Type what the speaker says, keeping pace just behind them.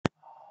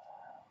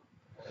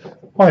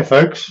Hi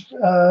folks,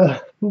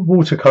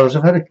 watercolours.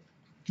 I've had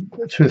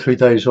 2 or 3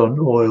 days on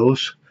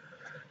oils,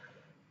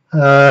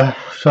 so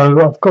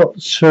I've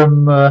got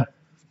some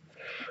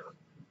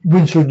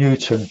Winsor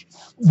Newton,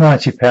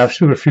 £90.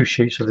 Still got a few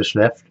sheets of this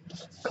left.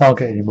 Can't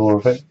get any more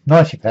of it.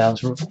 £90.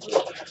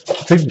 I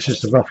think this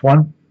is the rough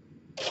one.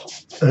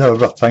 Another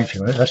rough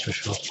painting on it, that's for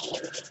sure.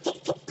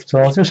 So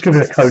I'll just give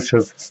it a coat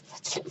of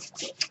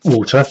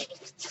water.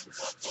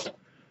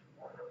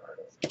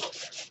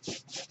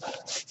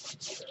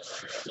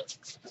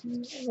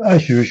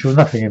 As usual,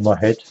 nothing in my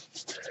head.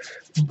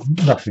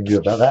 Nothing new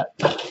about that.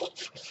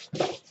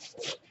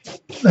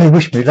 They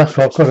wish me luck.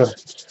 I've got a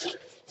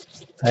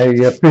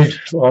bid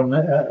on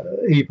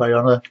eBay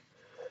on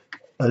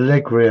a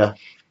Legria,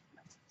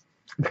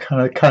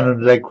 kind of Canon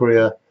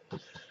Legria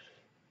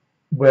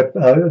web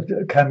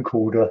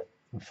camcorder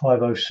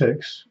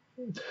 506,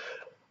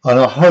 and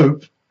I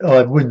hope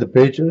I win the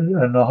bid,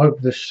 and I hope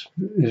this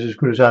is as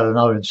good as Alan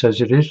Owen says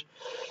it is.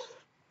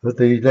 But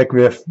the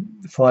Legria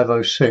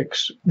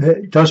 506,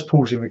 it does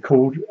pause and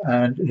record,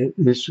 and it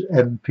is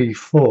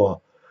MP4,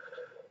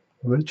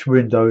 which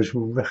Windows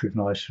will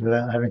recognise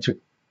without having to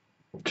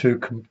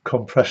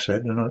compress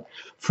it, and it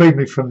freed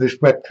me from this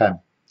webcam,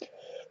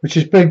 which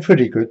has been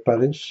pretty good,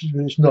 but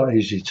it's not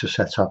easy to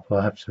set up,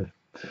 I have to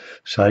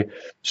say.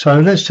 So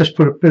let's just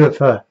put a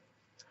bit of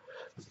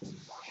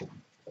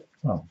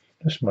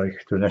let's make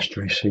an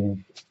estuary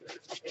scene.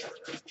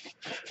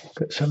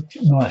 Get some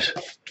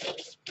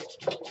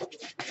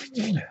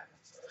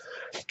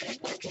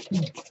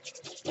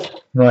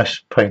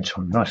nice paint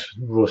on, nice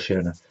raw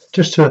sienna,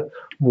 just to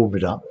warm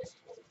it up.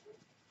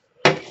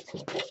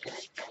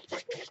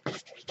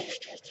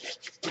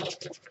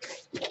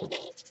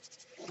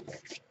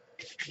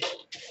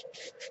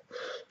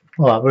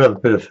 All right, we'll have a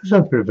bit of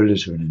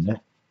alizarin in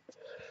there.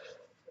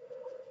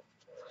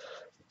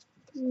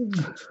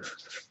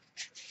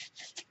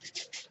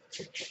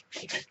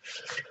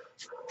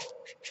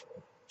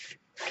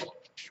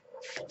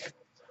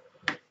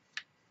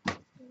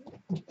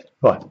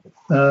 Right,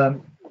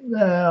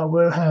 now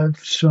we'll have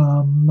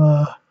some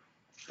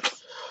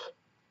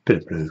bit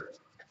of blue,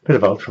 bit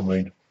of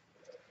ultramarine.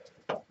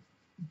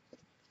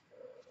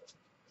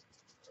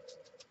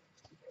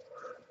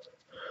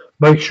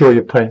 Make sure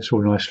your paint's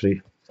all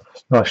nicely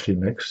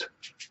mixed.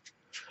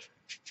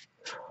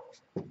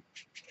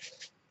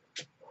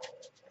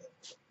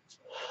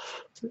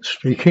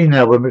 Streaky.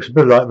 Now we'll mix a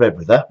bit of light red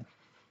with that.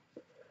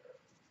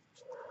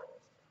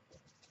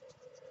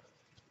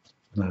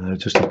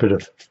 Just a bit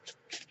of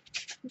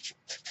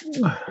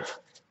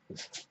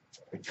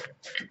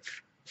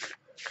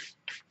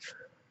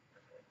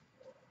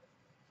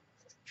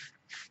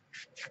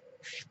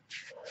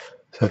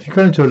so if you're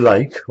going to a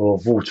lake or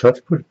water,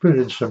 put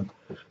in some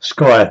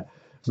sky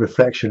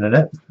reflection in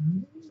it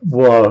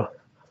before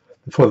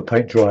the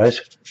paint dries.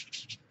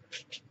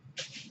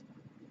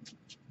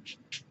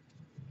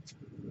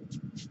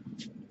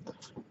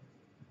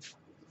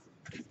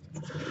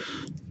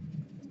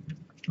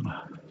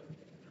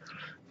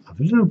 A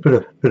little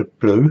bit of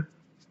blue.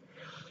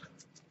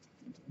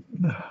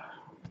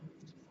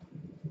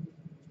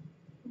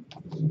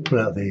 Put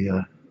out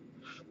the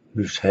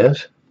loose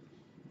hairs.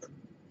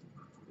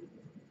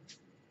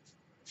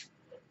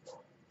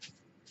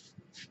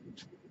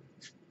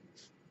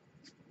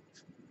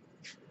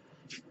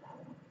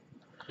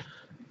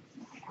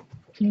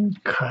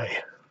 Okay.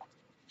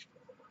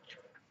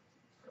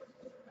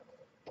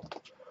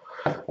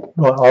 Right,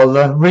 I'll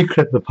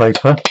reclip the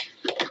paper.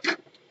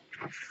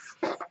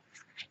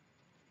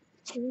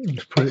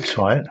 Just put it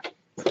tight.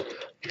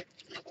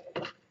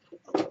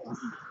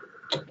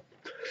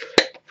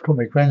 I've got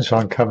my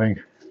grandson coming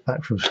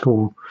back from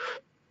school.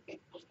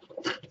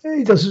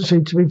 He doesn't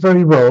seem to be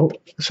very well,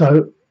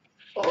 so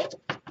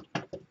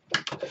there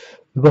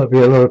might be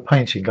a lot of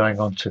painting going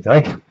on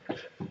today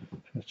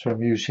to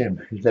amuse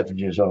him. He's 11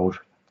 years old.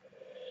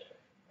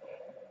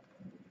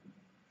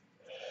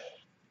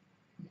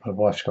 My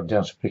wife's gone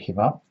down to pick him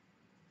up,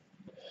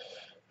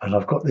 and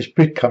I've got this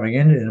bid coming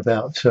in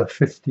about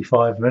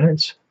 55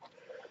 minutes.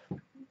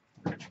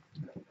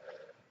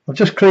 I've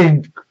just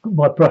cleaned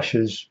my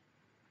brushes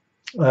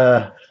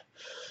from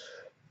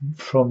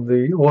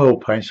the oil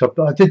paints.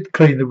 I did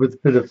clean them with a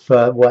bit of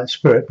white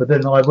spirit, but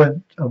then I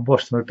went and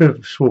washed them with a bit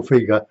of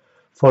Swarfiga,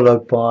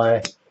 followed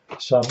by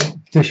some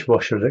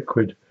dishwasher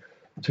liquid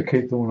to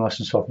keep them all nice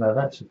and soft. Now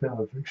that's a bit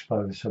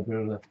overexposed, so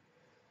we'll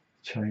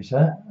change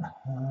that.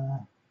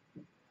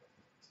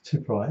 Too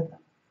bright.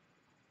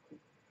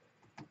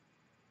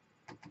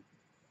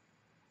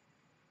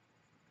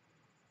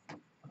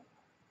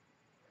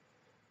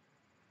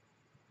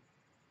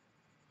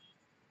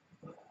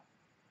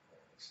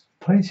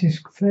 Paint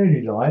is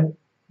fairly light,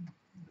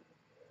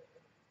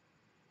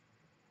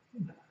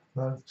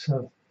 but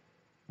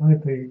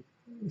maybe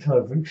it's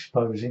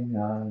overexposing.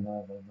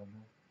 No.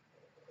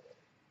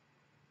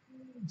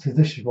 So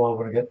this is why I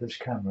want to get this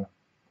camera.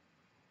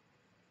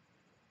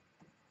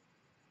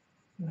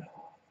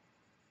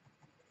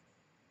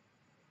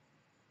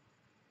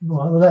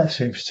 Right, well that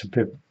seems to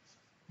be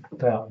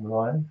about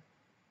right.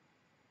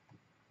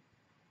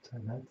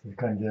 And that's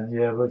going down.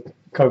 Yeah, we'll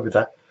go with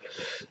that.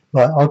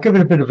 Right, I'll give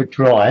it a bit of a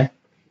dry,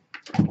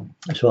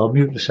 so I'll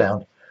mute the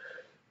sound.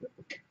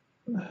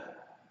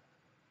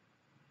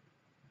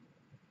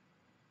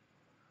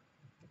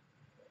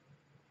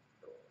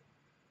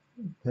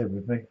 Bear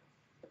with me.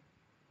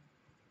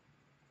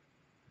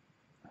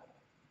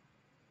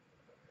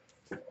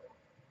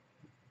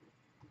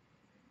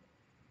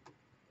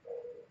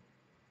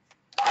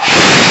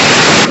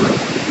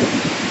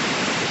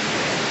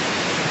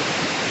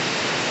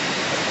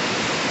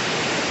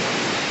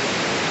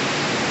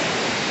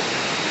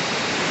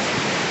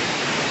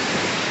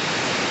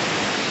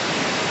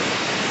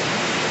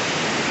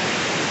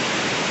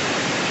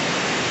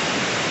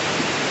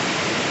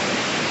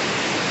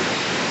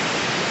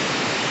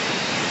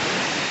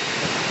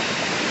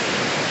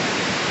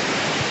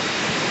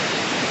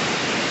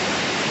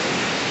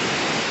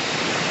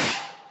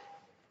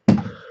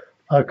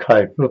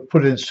 Okay, we'll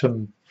put in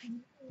some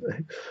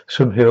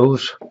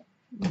hills.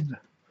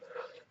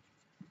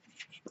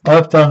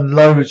 I've done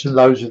loads and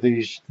loads of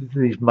these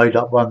made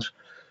up ones.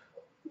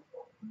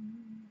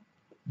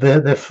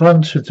 They're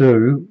fun to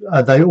do,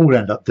 and they all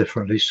end up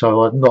differently.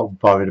 So I'm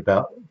not worried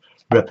about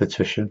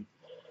repetition.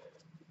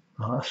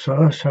 So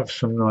let's have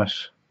some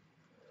nice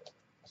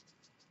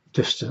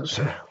distance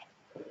there.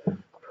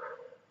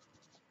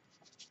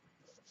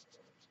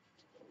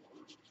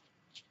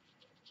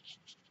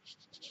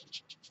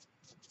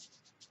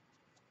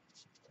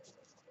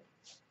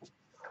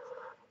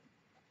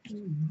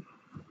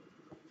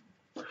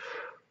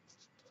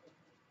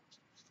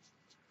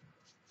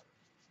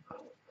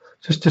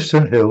 Just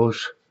distant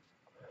hills,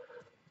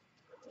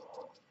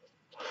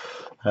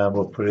 and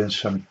we'll put in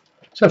some.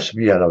 Let's have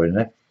some yellow in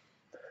there.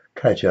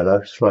 Cad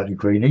yellow, slightly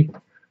greeny.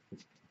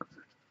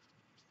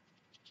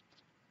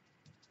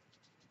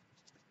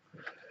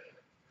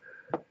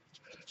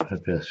 A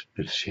bit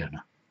of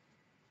sienna.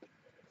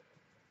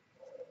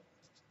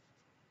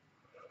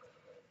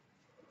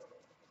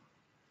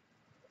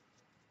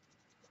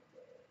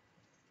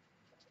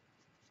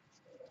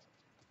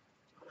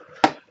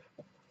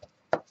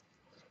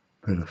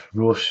 Bit of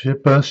raw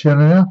burnt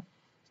sienna now.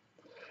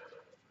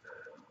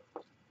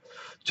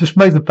 Just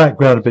make the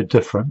background a bit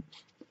different.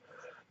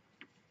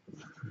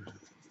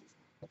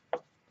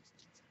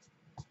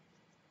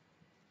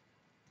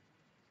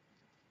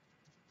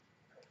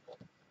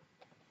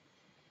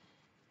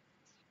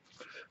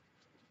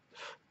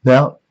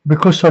 Now,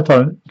 because I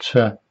don't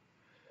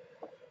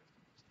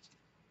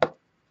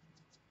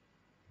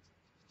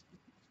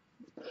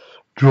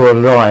draw a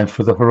line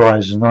for the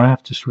horizon, I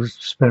have to sort of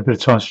spend a bit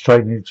of time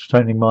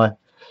straightening mine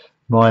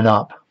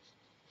up.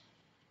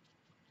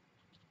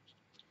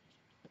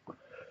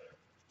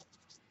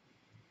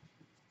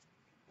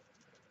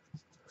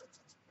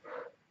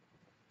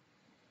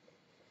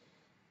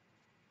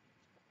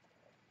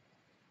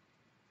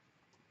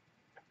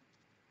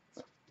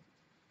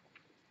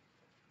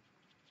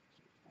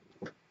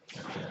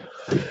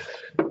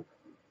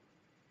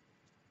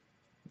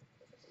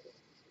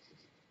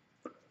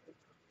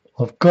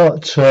 I've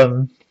got at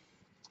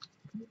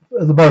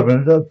the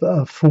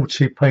moment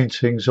 40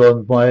 paintings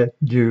on my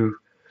new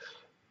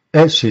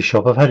Etsy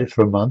shop. I've had it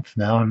for a month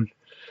now and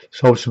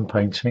sold some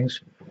paintings.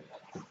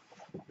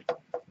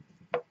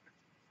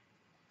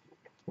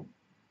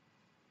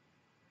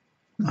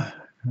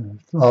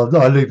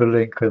 I'll leave a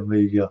link on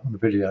the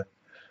video,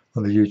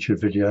 on the YouTube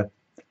video.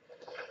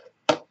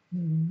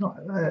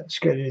 Let's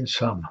get in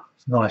some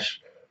nice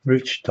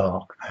rich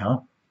dark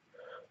now,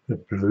 the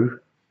blue.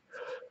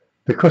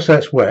 Because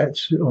that's wet,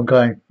 I'm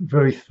going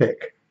very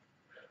thick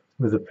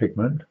with the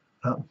pigment.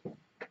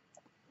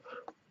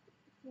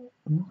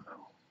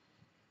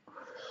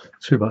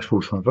 Too much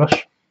falls on the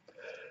brush.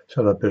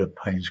 So a bit of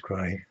Payne's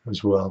grey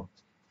as well.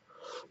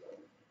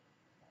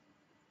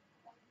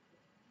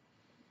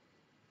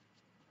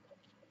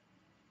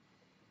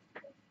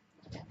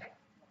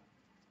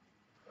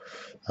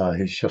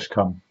 He's just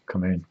come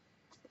in.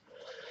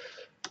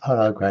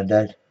 Hello,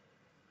 Grandad.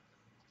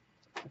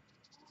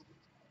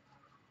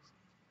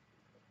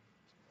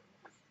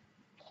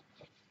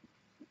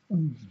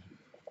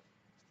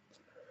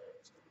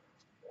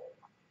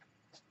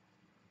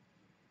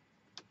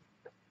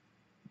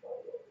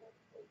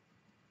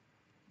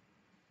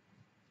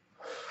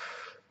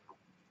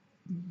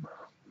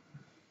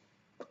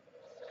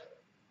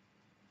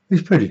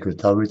 He's pretty good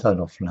though. We don't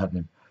often have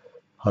him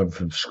home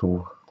from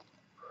school.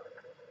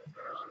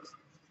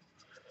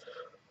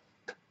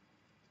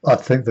 I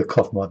think the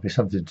cough might be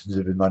something to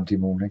do with Monday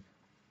morning.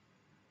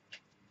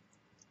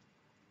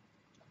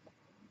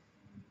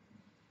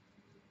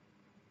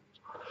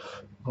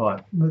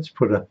 Right, let's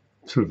put a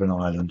sort of an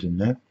island in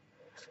there.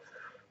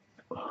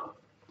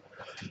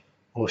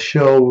 Or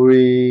shall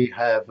we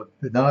have,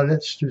 no,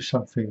 let's do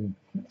something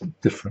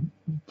different.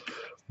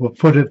 We'll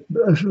put it,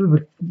 this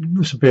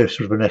will be a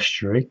sort of an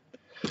estuary.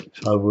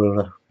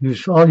 So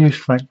I'll use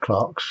Frank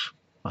Clark's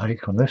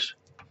ink on this.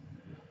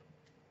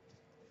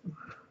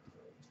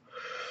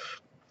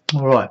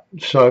 All right,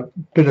 so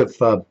bit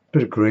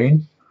of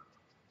green.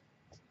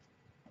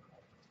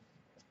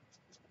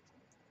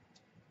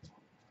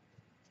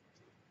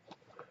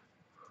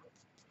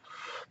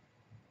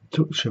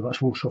 Took too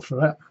much water off for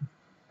that.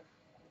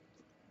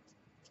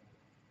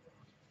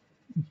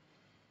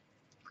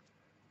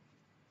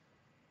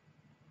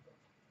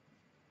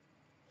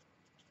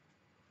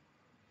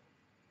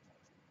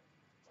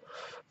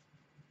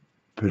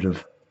 Bit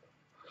of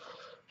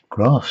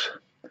grass.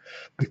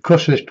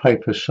 Because this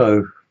paper's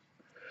so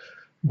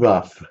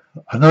rough,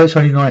 I know it's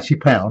only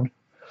 £90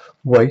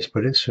 weight,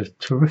 but it's a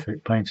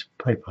terrific paint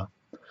paper.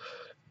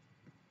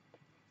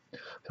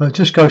 So it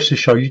just goes to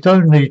show you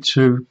don't need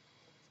to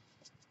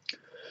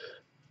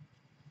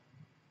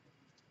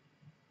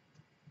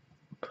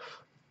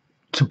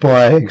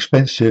buy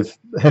expensive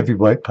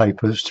heavyweight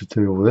papers to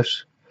do all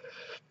this,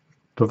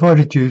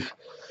 provided you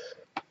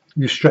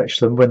stretch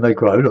them when they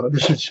grow. Look,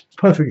 this is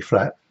perfectly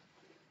flat.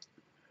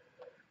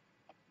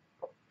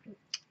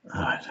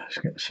 Alright, let's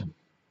get some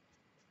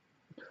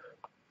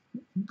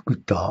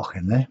good dark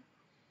in there.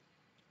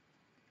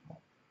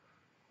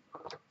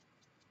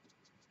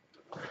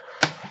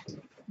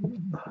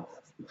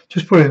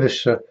 Just putting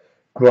this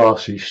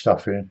grassy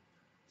stuff in.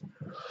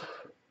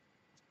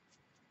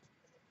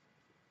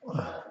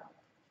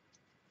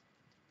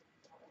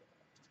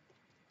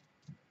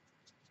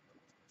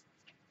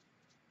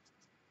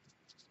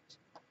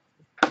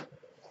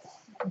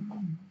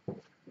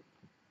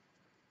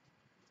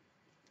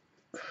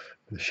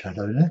 The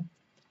shadow there.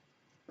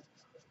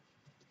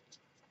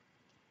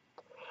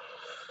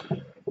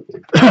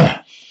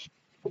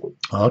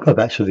 I'll go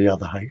back to the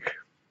other hake.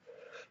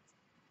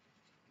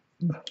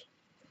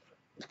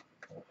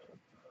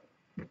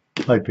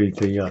 Maybe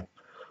the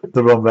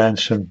Ron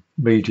Ransom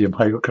medium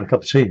hake. Got a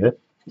cup of tea here.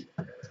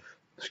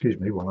 Excuse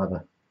me, one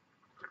other.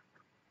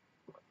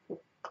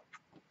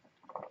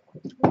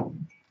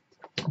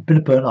 A bit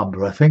of burnt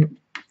umber, I think.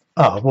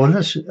 Ah, well,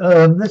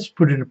 let's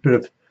put in a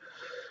bit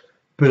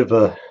of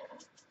a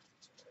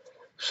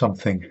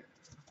something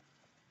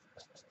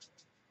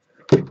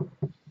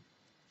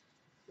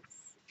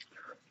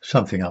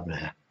up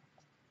there.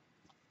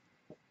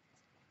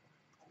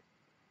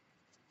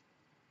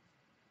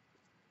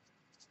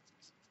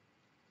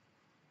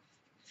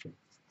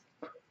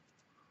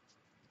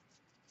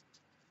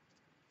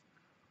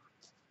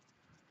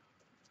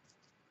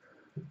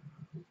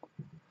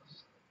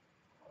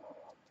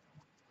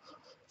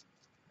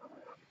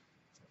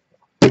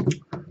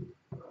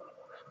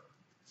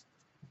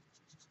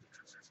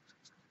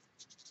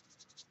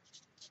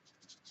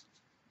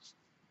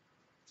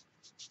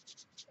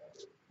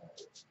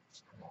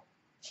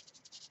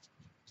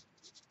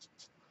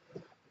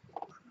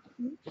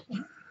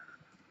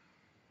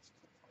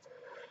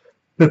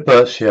 Bit of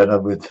burnt sienna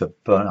with the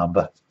burnt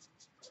umber.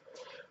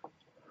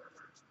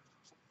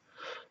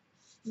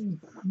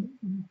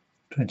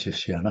 Plenty of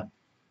sienna.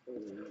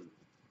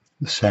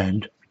 The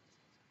sand.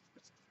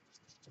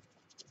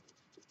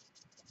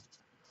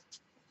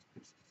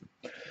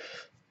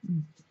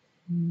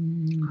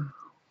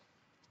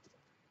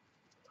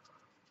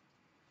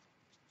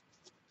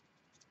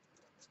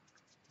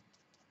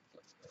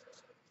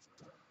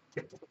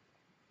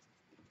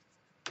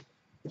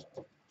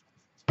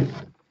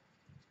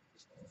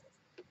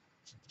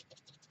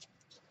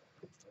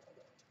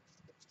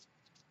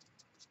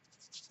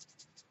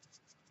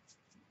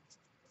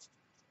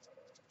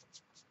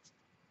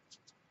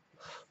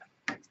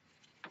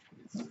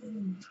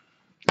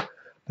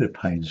 Bit of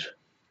pains.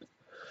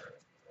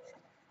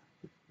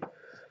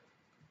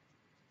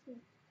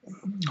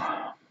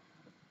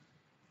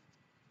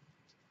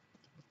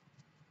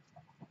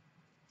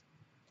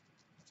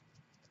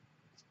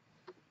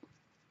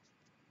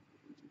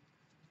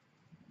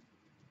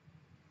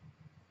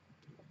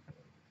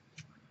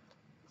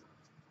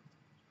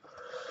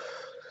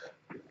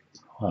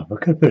 Oh,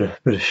 look at a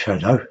bit of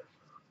shadow.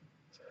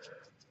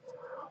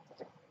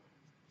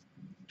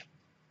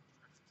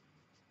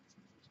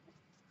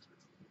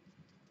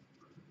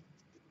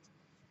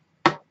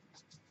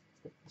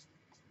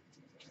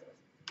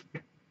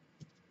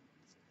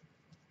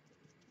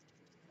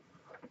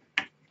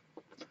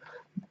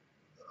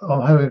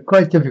 I'm having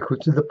great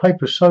difficulty. The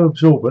paper's so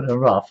absorbent and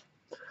rough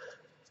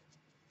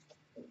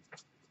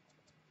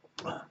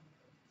that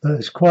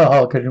it's quite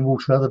hard getting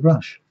water out of the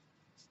brush.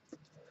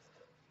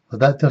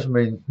 But that doesn't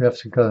mean you have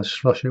to go and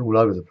slosh it all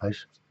over the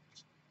place.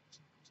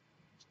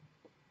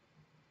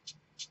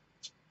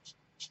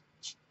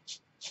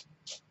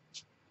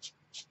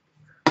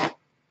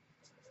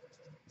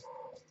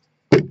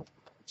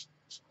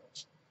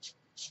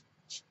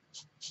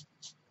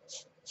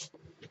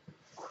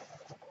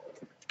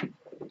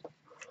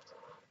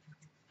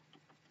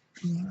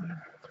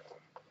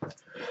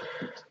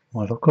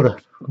 Well, I've got a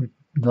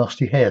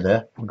nasty hair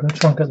there. I'm going to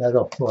try and get that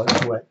off while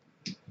it's wet.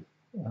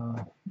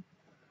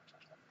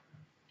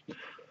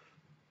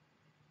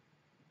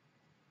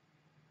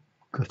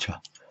 Gotcha.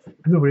 It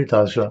really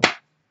does. I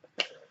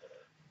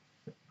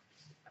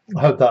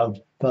hope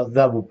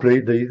that will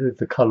bleed.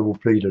 The colour will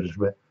bleed a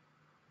little bit.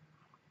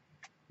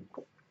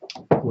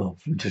 Well,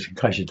 just in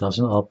case it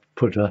doesn't, I'll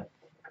put a.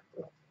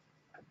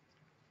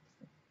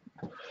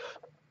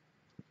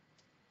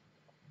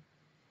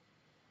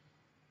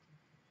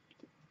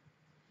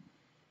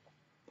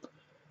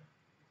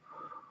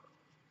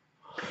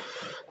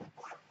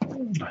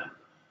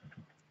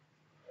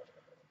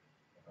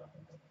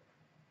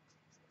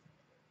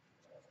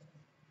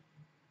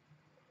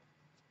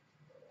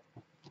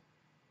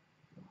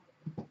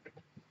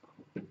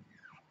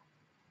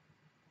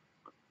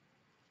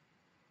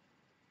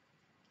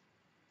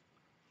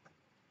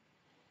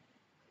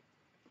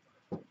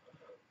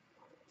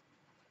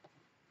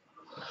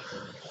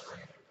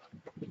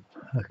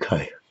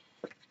 Okay.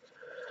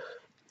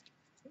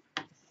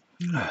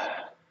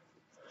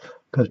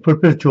 Let's put a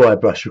bit of dry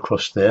brush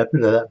across there, a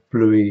bit of that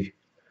bluey,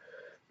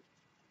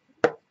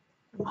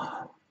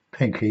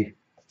 pinky.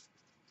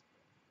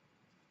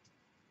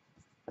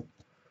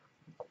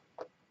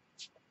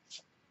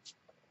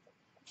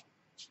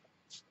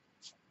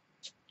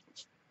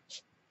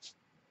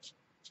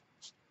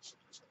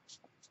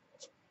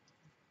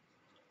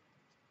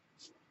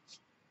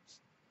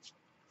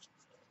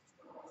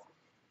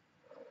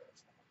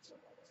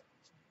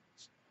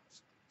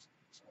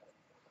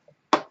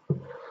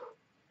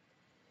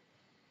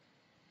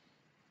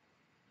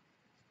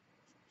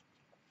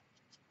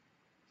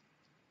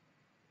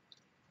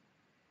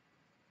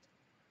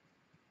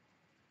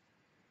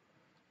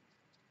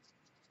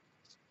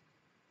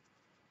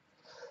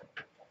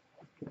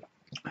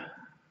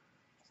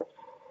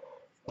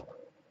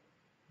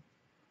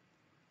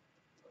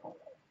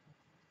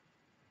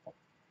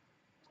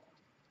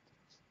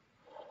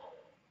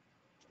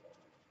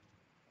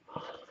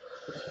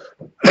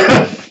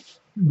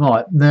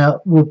 Right,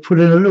 now we'll put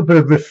in a little bit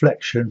of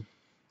reflection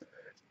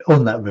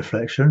on that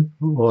reflection,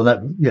 or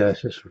that,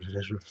 yes, that's what it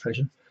is,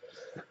 reflection.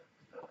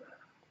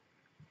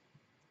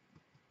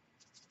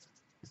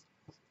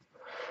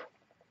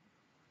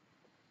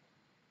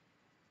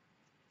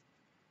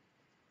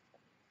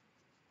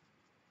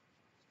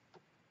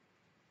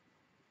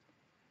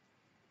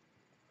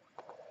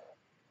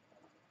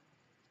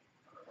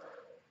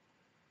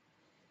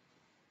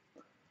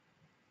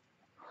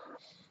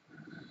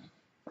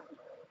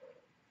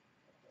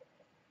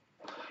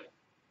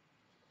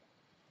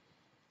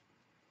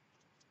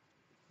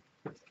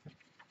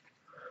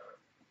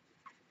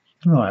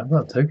 Right,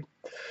 that'll do.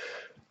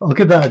 I'll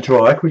give that a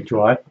dry, quick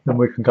dry, then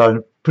we can go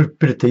and put a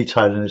bit of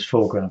detail in this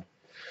foreground.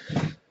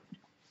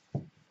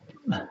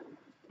 I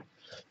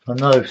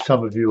know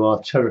some of you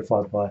are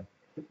terrified by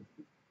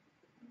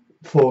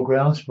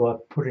foregrounds by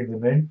putting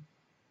them in.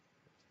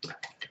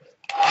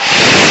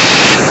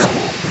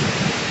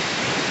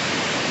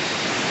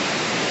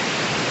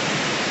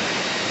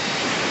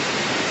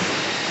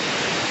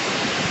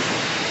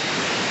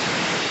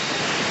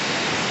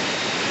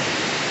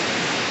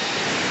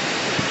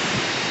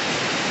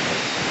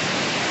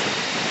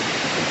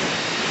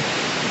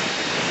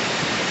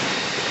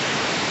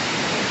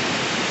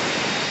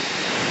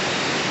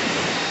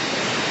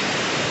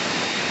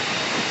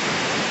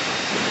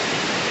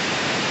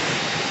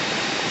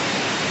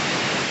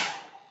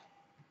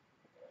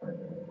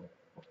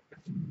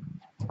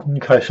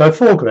 Okay, so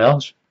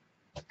foregrounds,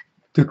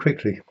 do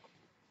quickly.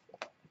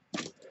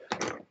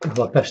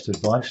 My best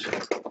advice.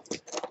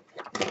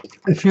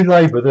 If you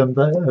labour them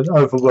and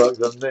overwork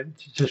them, it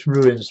just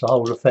ruins the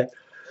whole effect.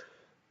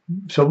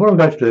 So what I'm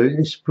going to do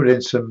is put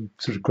in some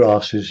sort of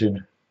grasses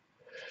in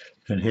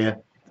here.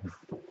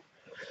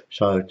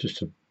 So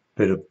just a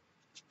bit of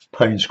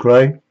Payne's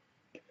grey.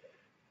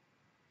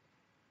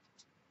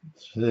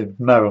 So the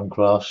marron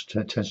grass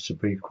tends to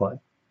be quite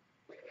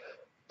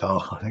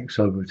dark, I think,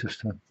 so we'll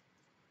just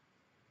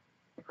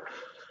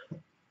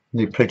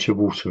need plenty of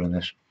water in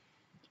this.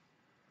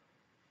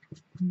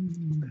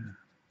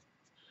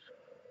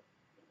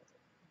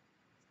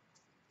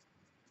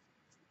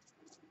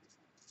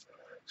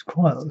 It's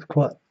quite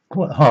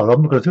hard.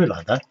 I'm not going to do it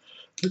like that.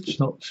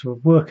 It's not sort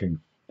of working.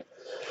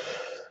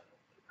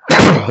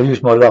 I'll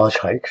use my large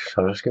hake,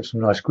 so let's get some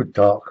nice, good,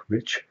 dark,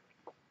 rich.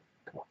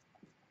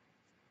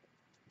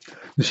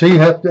 You see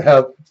how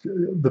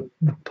the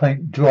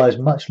paint dries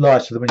much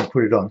lighter than when you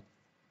put it on.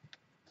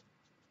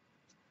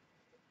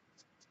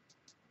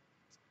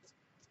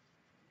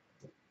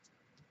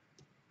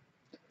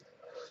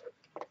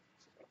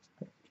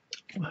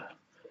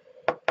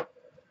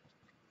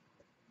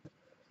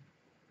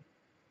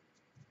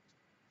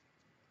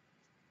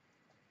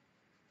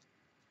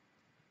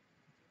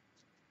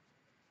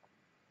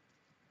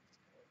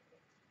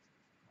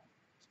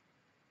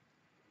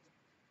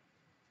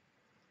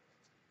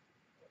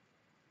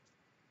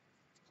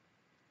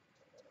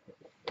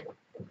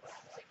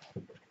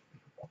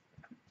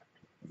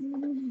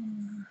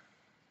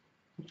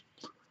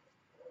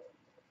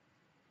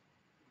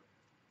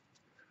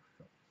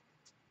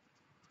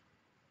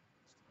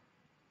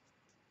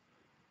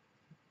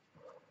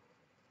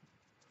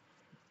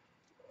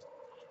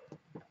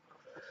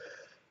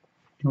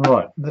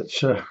 Right,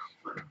 let's. Yeah,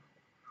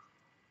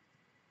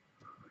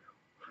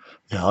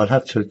 I'll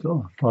have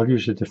to. I'll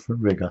use a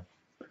different rigger.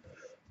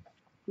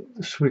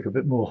 Swig a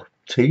bit more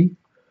tea.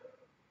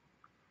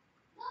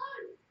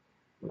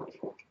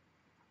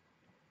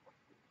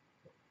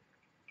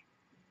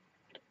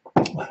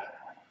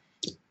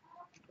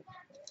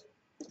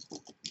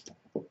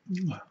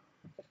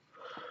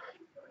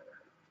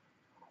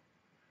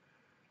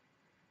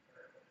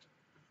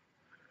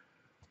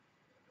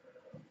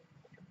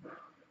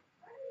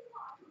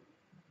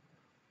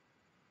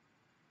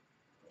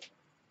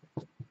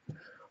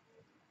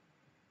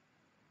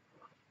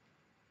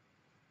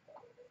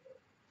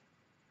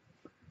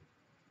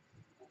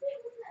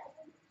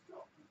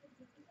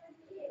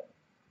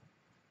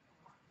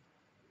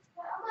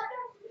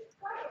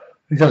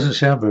 He doesn't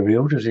sound very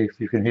ill, does he, if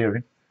you can hear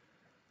him?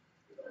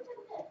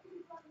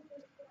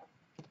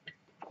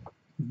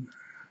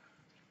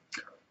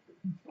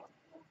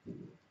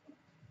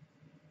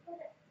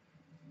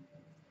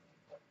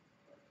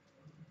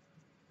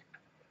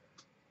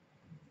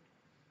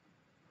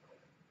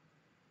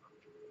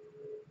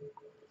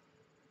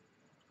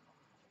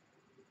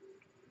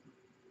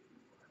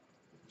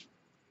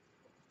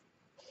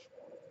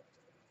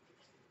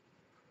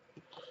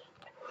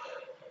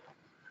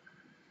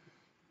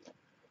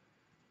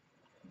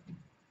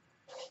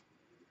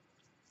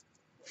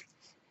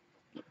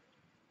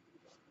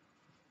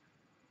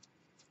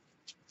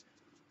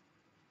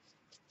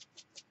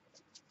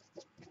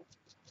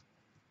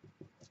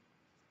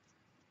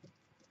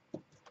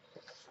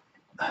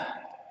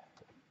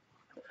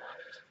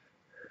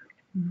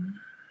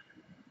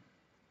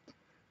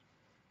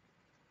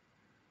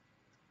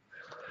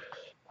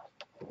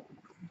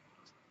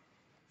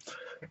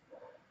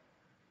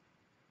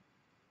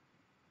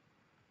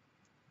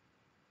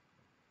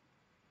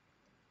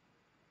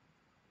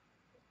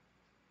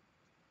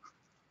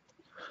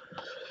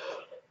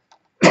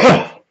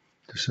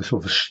 Just a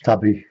sort of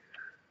stubby.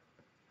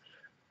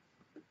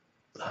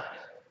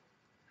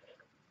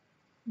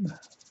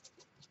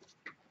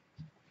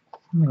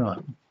 Right,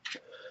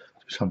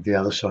 just on the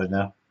other side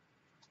now.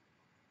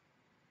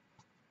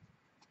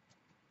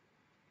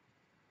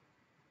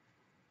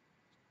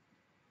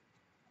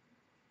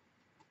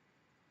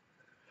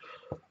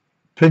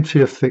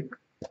 Plenty of thick,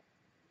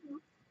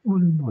 well,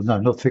 no,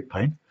 not thick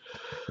paint,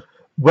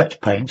 wet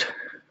paint.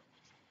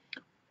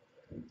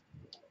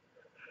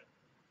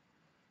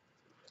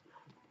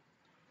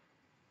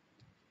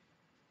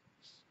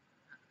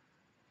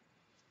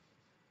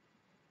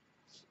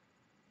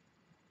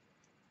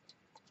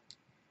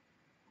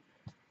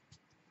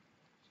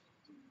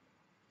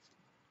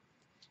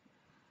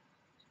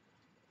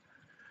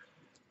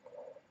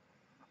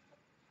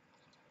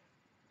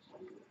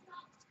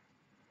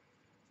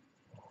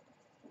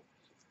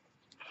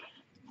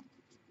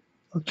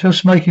 I'm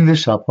just making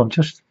this up. I'm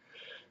just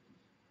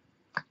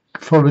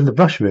following the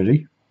brush,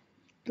 really.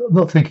 I'm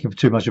not thinking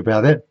too much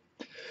about it.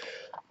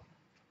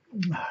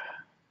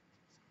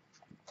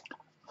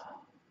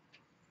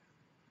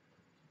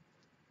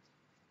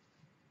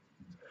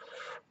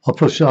 I'll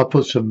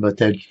put some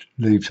dead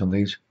leaves on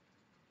these.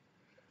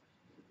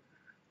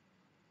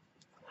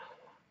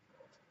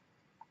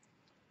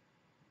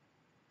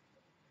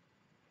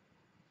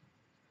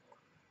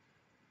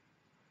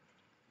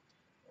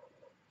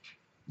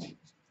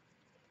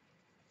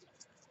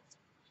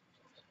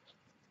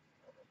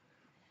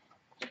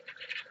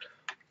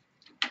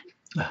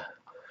 A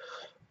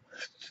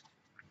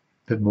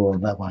bit more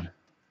on that one.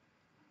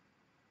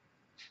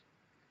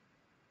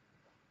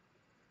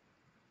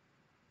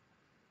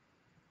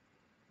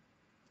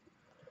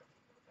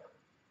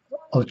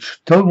 I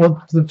don't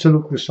want them to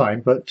look the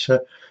same, but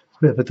a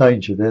bit of a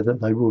danger there that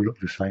they will look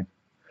the same.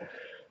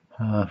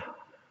 Right,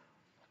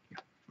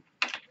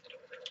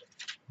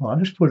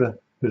 let's put a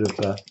bit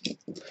of.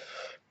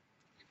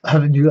 I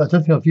don't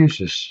think I've used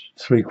this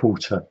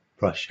 3/4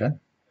 brush yet.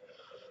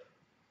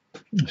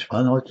 This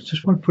one, I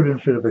just want to put in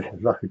a bit of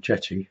it like a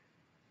jetty.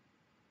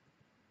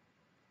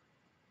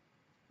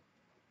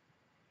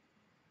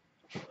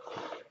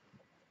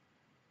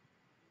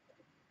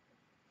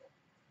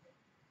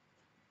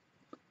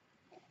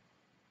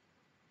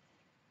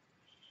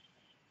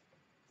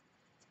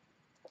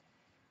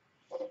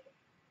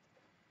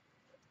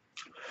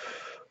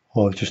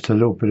 Or just a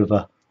little bit of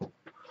a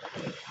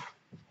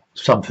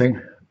something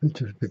a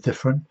bit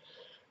different.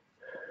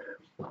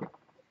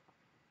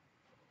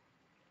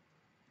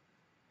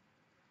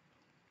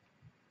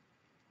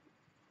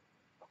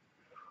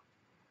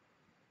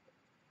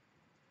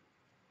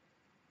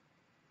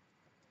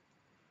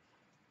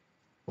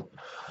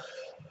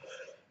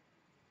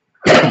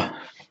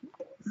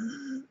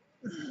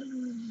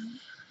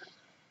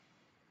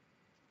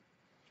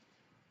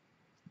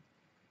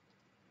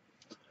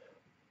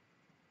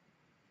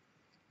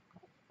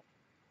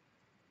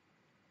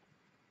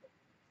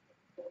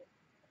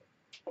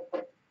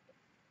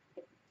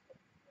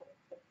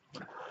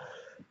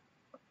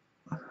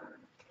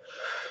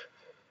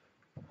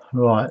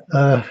 Right,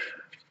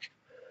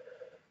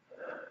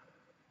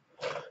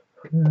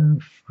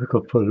 we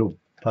could put a little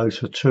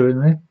base or two in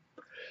there.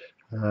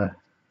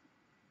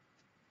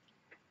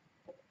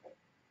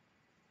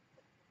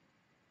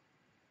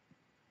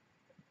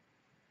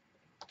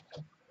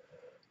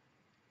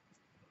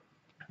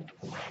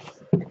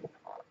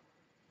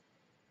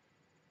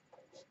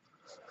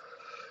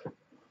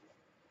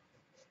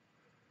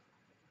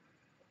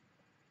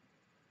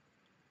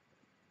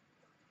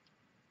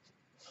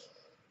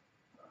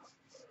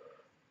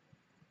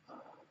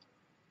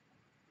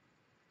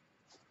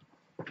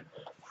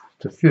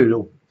 A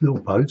few little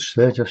boats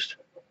there, just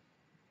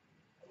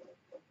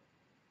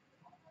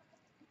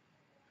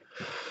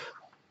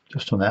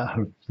on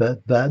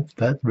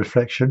that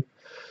reflection.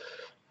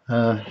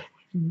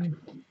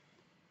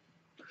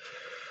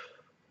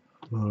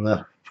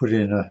 We'll put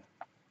in a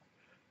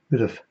bit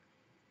of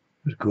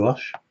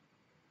gouache.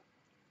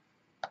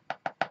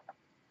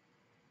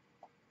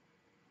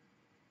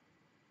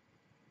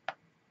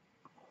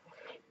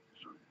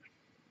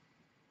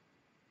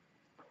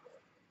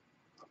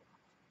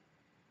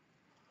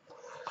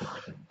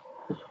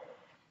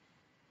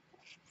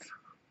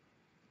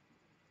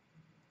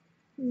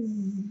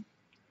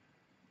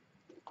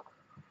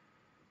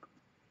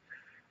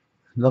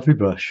 Lovely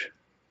brush.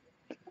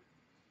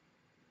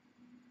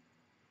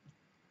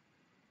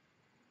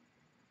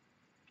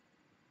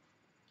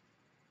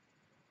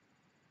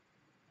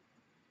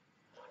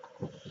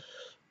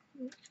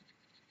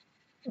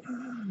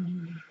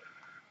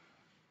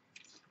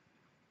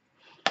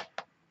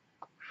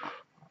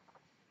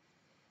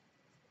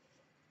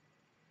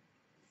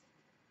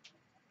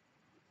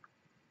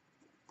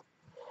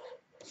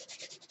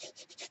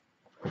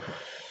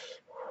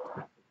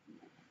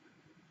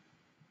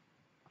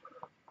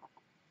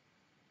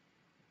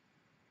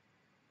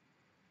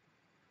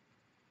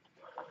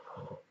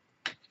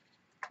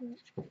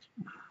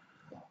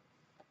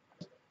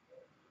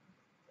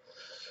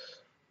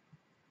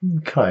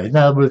 Okay,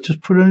 now we'll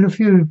just put in a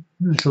few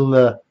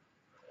little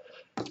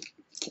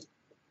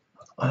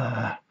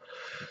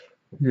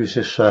use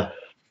this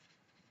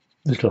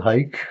little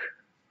hake,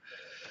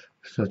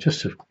 so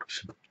just a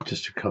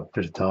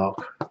bit of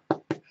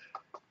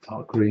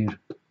dark green.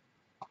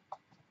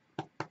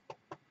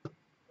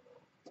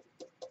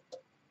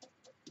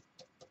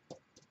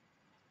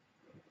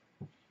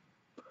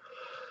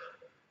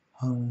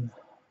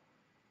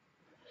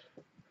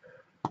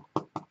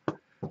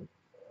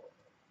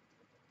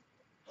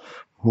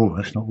 Oh,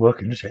 that's not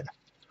working, is it?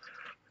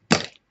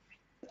 Get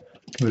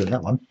rid of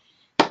that one.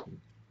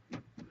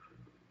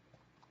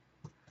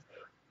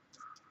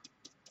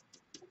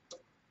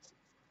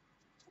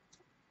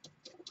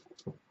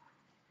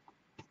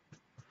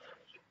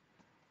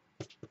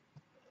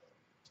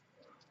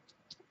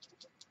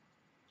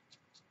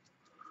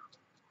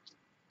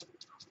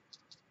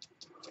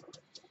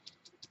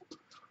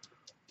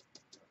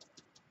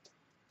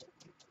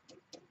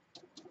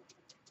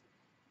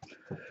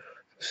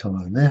 Some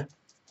of them there.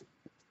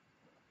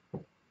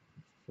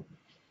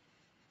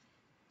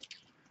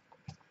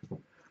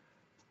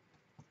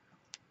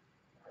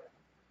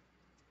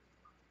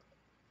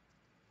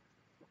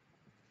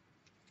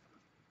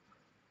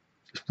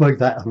 Just break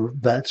that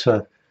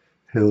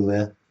hill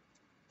there.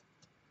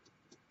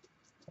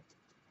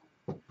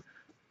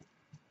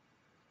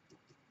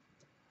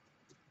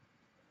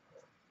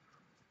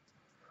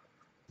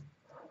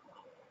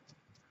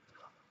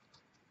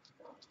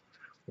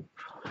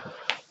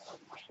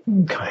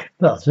 Okay,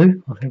 that'll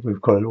do. I think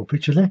we've got a little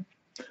picture there.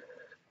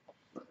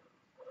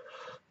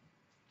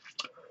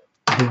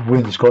 The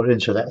wind's got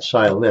into that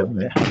sail there,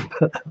 hasn't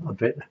it? A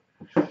bit.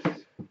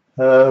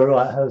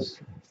 Right, how's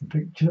the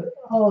picture?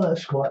 Oh,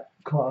 that's quite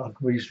a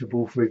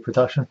reasonable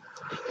reproduction.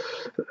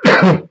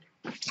 I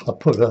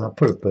put a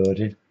bird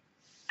in.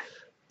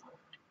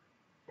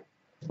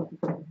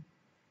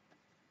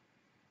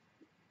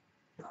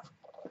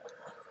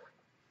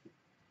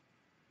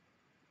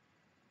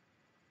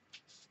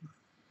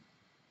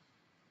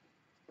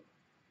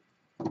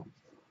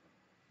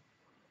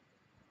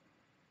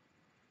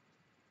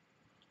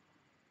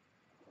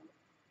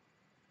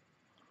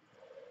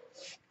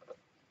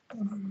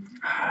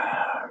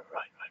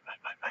 Right.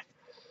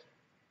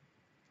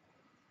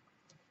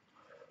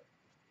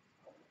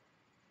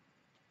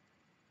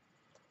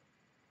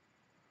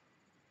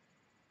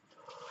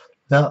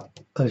 Now,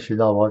 as you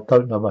know, I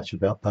don't know much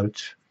about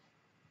boats.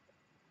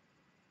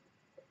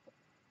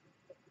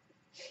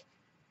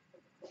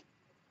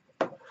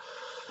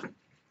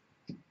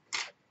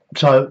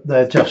 So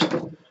they're just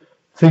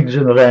things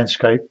in the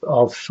landscape.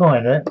 I'll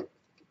sign it.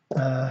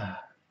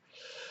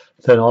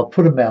 Then I'll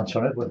put a mount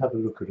on it. We'll have a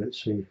look at it,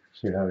 see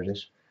how it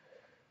is.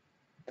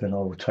 Then I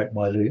will take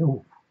my lead.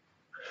 Oh,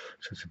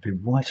 so it's a bit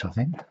white, I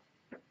think.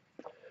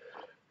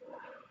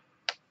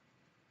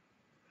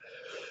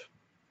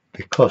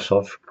 Because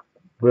of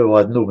where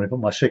I'd normally put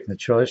my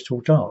signature, it's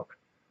all dark.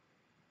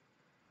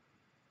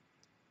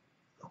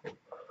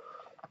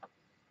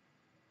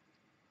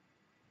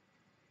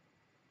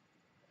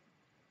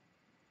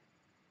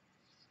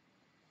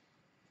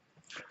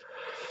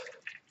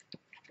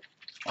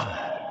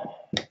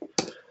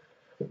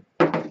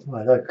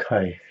 Right,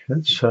 okay,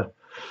 let's put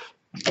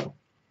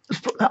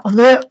that on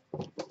there.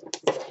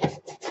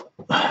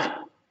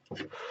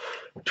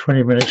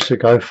 20 minutes to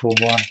go for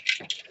one.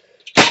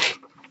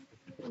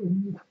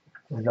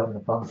 We're having a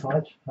bun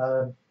fight.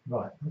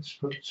 Right, let's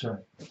put.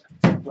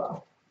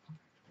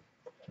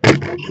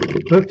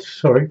 Oops,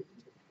 sorry.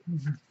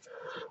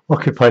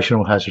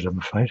 Occupational hazard, I'm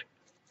afraid.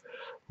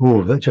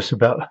 Oh, that's just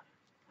about.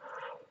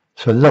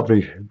 It's a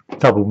lovely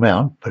double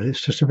mount, but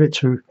it's just a bit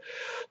too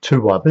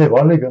wide. But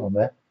anyway, I'll leave it on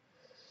there.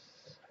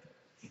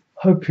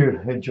 Hope you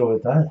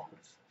enjoyed that.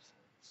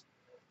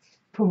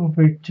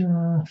 Probably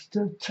just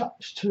a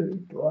touch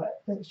too bright.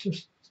 Let's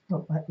just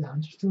knock that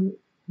down just a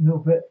little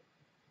bit.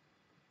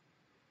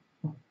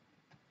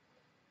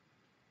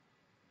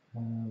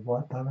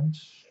 White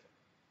balance.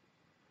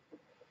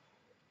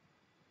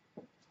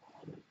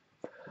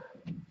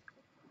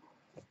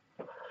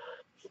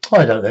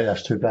 I don't think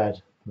that's too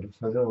bad.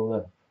 It's a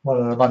little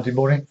one on a Monday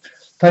morning.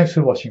 Thanks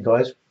for watching,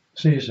 guys.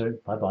 See you soon.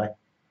 Bye bye.